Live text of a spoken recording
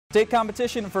State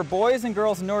competition for boys and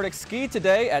girls Nordic ski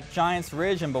today at Giants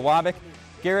Ridge in Biwabik.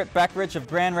 Garrett Beckrich of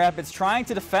Grand Rapids trying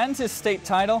to defend his state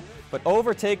title, but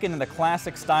overtaken in the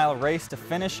classic style race to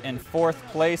finish in 4th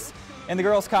place. In the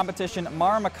girls competition,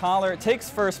 Mara McCollar takes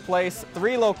 1st place,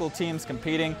 3 local teams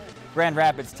competing. Grand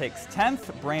Rapids takes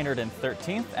 10th, Brainerd in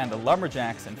 13th, and the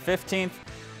Lumberjacks in 15th.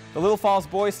 The Little Falls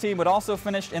boys team would also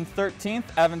finish in 13th,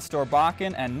 Evan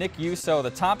Storbakken and Nick Yuso, the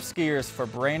top skiers for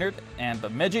Brainerd and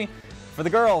Bemidji. For the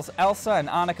girls, Elsa and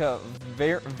Annika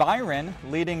Viren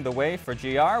leading the way for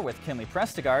GR with Kinley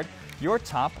Prestigard, your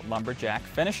top Lumberjack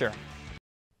finisher.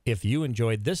 If you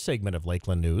enjoyed this segment of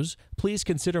Lakeland News, please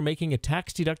consider making a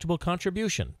tax-deductible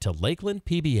contribution to Lakeland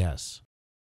PBS.